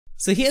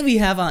So here we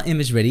have our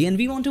image ready and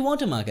we want to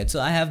watermark it. So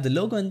I have the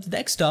logo on the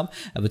desktop.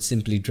 I would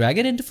simply drag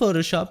it into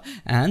Photoshop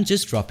and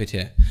just drop it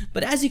here.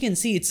 But as you can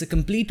see, it's a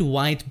complete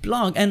white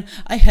block and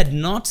I had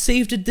not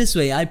saved it this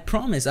way. I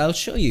promise I'll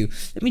show you.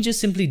 Let me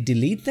just simply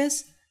delete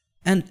this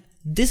and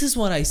this is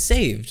what I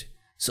saved.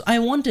 So I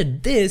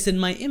wanted this in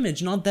my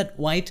image, not that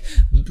white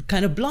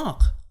kind of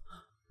block.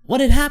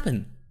 What had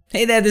happened?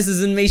 Hey there, this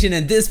is Innovation.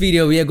 In this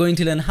video, we are going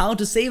to learn how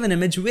to save an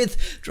image with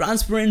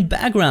transparent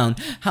background,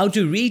 how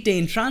to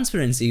retain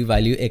transparency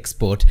while you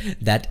export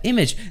that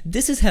image.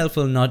 This is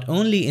helpful not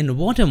only in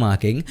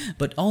watermarking,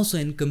 but also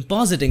in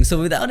compositing.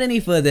 So without any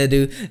further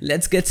ado,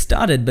 let's get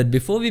started. But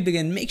before we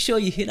begin, make sure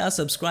you hit our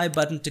subscribe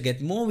button to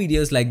get more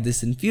videos like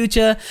this in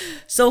future.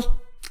 So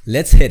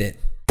let's hit it.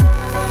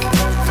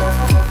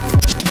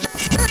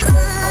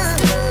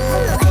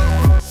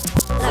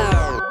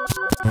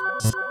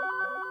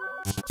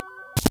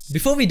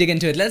 Before we dig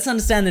into it, let's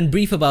understand in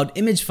brief about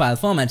image file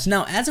formats.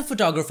 Now, as a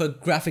photographer,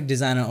 graphic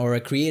designer, or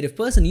a creative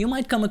person, you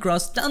might come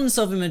across tons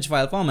of image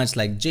file formats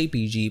like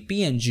JPG,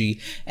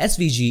 PNG,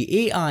 SVG,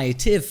 AI,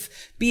 TIFF,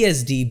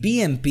 PSD,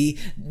 BMP.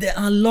 There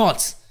are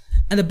lots.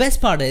 And the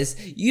best part is,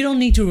 you don't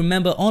need to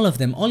remember all of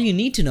them. All you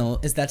need to know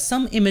is that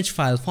some image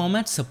file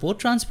formats support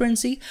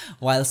transparency,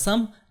 while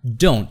some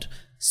don't.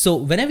 So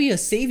whenever you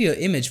save your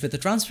image with a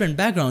transparent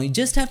background, you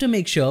just have to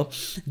make sure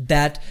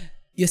that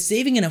you're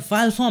saving in a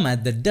file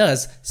format that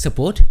does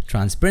support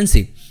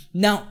transparency.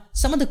 Now,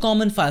 some of the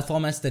common file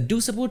formats that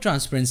do support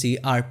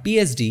transparency are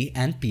PSD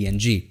and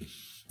PNG.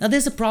 Now,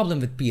 there's a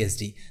problem with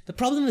PSD. The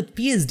problem with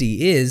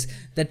PSD is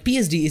that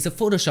PSD is a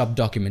Photoshop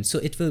document, so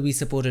it will be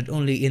supported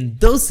only in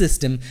those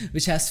systems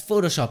which has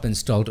Photoshop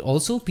installed.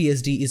 Also,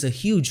 PSD is a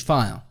huge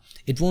file.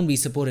 It won't be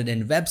supported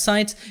in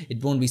websites.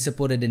 It won't be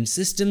supported in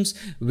systems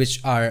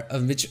which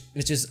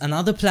is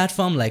another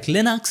platform like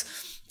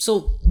Linux.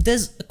 So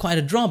there's quite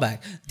a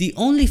drawback. The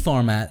only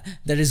format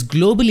that is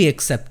globally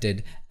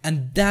accepted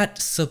and that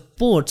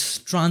supports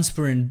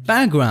transparent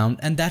background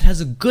and that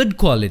has a good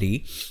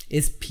quality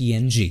is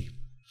PNG.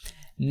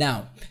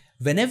 Now,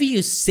 whenever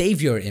you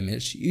save your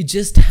image, you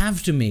just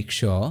have to make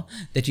sure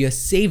that you're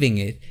saving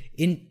it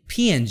in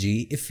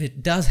PNG if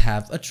it does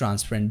have a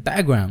transparent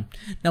background.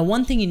 Now,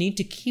 one thing you need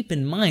to keep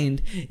in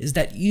mind is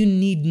that you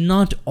need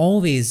not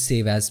always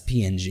save as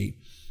PNG.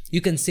 You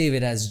can save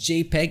it as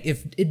JPEG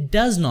if it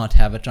does not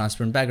have a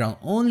transparent background.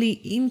 Only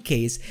in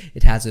case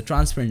it has a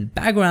transparent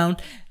background,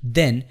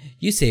 then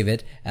you save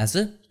it as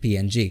a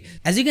PNG.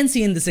 As you can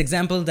see in this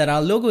example that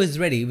our logo is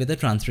ready with a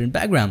transparent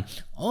background.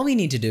 All we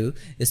need to do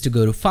is to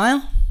go to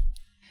File,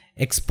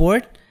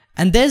 Export,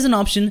 and there's an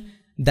option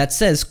that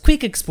says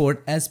Quick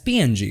Export as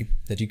PNG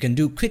that you can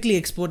do quickly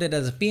export it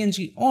as a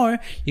PNG, or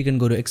you can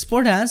go to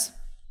Export As.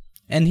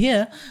 And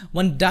here,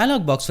 one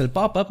dialog box will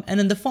pop up and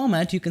in the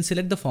format, you can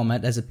select the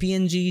format as a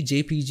PNG,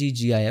 JPG,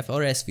 GIF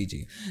or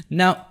SVG.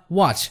 Now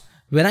watch,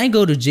 when I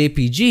go to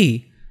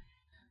JPG,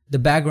 the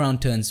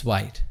background turns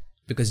white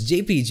because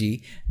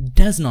JPG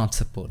does not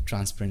support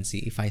transparency.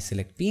 If I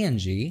select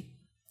PNG,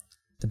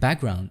 the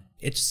background,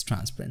 it's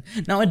transparent.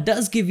 Now it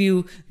does give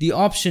you the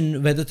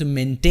option whether to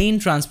maintain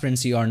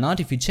transparency or not.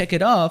 If you check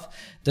it off,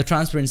 the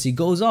transparency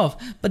goes off,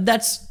 but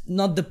that's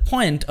not the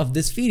point of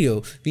this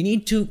video. We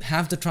need to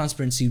have the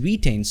transparency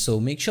retained. So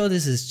make sure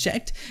this is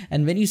checked.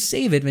 And when you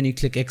save it, when you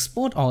click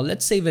export, or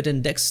let's save it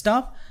in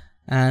desktop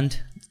and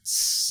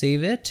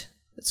save it.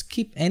 Let's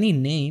keep any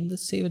name.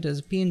 Let's save it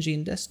as PNG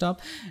in desktop.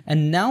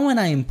 And now when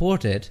I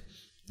import it,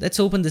 let's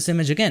open this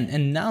image again.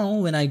 And now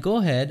when I go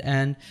ahead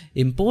and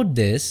import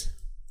this,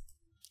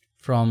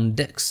 from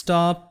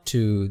desktop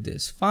to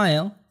this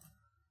file,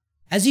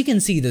 as you can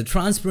see, the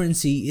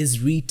transparency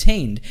is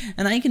retained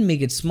and I can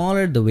make it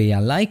smaller the way I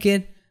like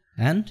it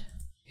and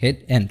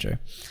hit enter.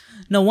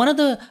 Now, one of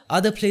the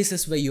other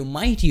places where you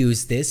might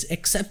use this,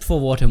 except for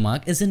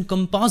watermark, is in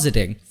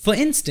compositing. For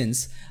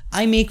instance,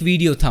 I make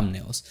video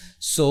thumbnails.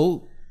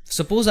 So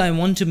suppose I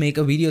want to make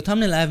a video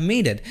thumbnail, I've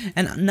made it,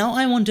 and now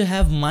I want to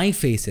have my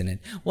face in it.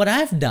 What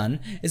I've done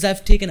is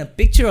I've taken a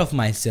picture of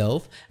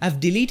myself, I've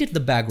deleted the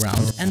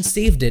background and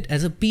saved it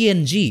as a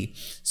PNG.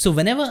 So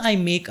whenever I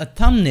make a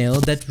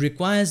thumbnail that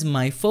requires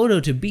my photo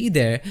to be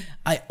there,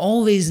 I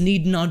always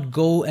need not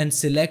go and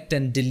select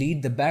and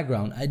delete the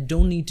background. I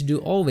don't need to do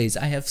always.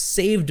 I have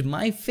saved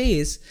my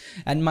face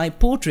and my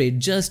portrait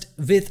just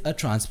with a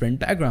transparent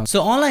background.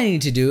 So all I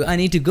need to do, I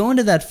need to go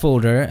into that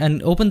folder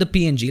and open the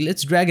PNG.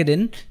 Let's drag it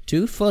in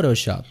to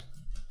Photoshop.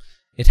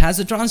 It has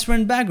a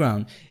transparent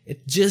background.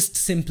 It just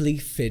simply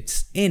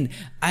fits in.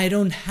 I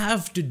don't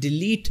have to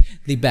delete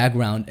the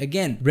background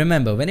again.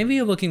 Remember, whenever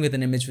you're working with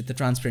an image with a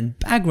transparent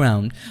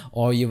background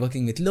or you're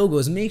working with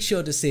logos, make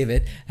sure to save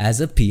it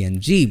as a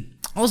PNG.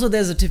 Also,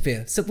 there's a tip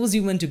here. Suppose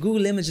you went to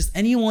Google Images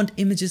and you want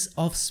images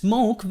of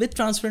smoke with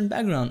transparent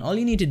background. All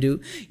you need to do,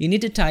 you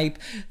need to type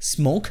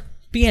smoke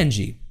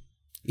PNG.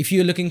 If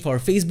you're looking for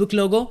Facebook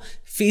logo,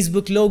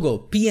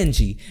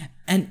 PNG.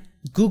 And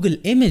Google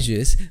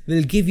Images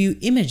will give you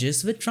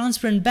images with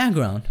transparent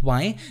background.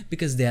 Why?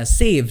 Because they are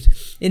saved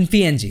in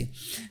PNG.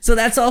 So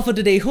that's all for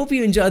today. Hope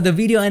you enjoyed the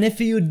video, and if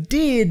you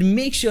did,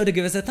 make sure to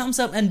give us a thumbs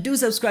up and do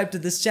subscribe to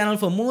this channel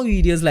for more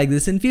videos like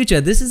this in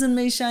future. This is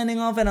Unmesh signing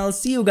off, and I'll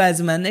see you guys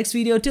in my next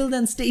video. Till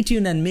then, stay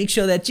tuned and make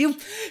sure that you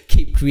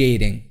keep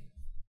creating.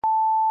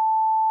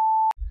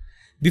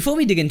 Before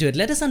we dig into it,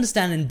 let us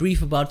understand in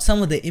brief about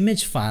some of the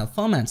image file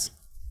formats.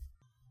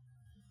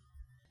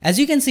 As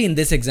you can see in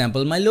this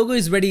example, my logo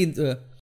is ready.